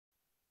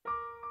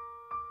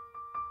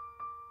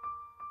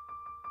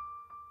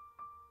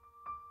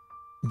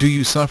Do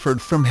you suffer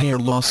from hair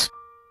loss?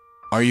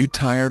 Are you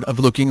tired of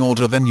looking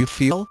older than you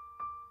feel?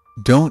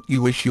 Don't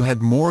you wish you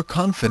had more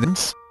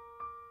confidence?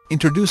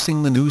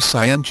 Introducing the new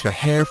Scientia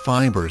Hair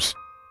Fibres.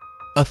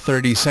 A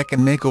 30-second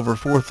makeover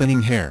for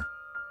thinning hair.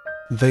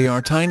 They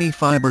are tiny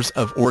fibers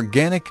of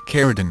organic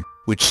keratin,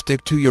 which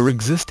stick to your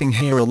existing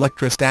hair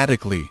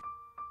electrostatically.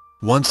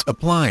 Once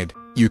applied,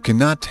 you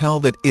cannot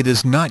tell that it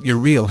is not your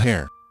real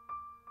hair.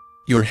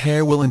 Your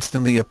hair will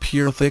instantly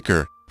appear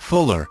thicker,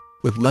 fuller,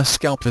 with less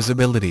scalp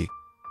visibility,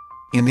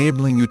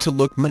 enabling you to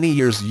look many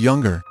years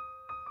younger.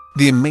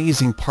 The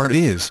amazing part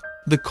is,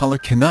 the color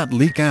cannot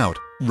leak out,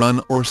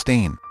 run or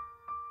stain.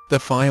 The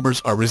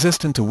fibers are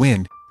resistant to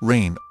wind,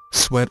 rain,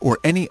 sweat or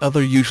any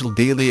other usual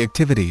daily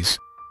activities.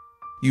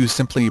 You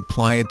simply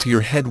apply it to your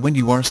head when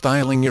you are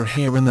styling your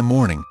hair in the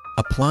morning,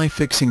 apply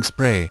fixing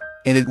spray,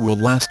 and it will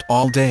last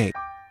all day.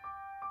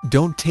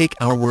 Don't take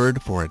our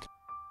word for it.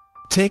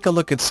 Take a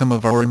look at some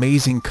of our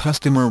amazing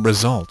customer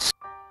results.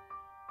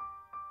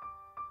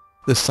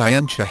 The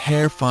Scientia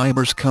Hair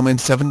Fibres come in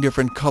 7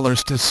 different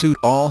colors to suit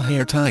all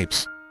hair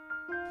types.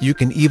 You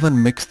can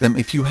even mix them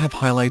if you have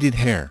highlighted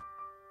hair.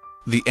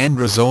 The end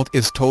result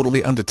is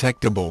totally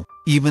undetectable,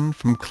 even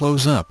from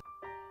close-up.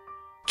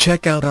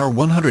 Check out our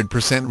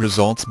 100%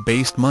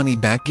 results-based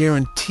money-back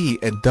guarantee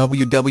at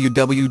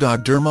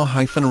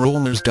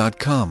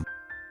www.derma-rollers.com.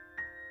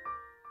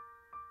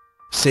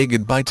 Say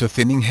goodbye to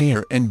thinning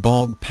hair and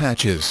bald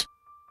patches.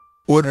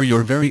 Order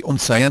your very own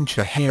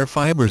Scientia Hair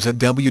Fibres at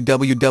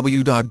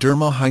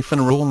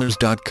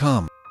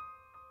www.derma-rollers.com.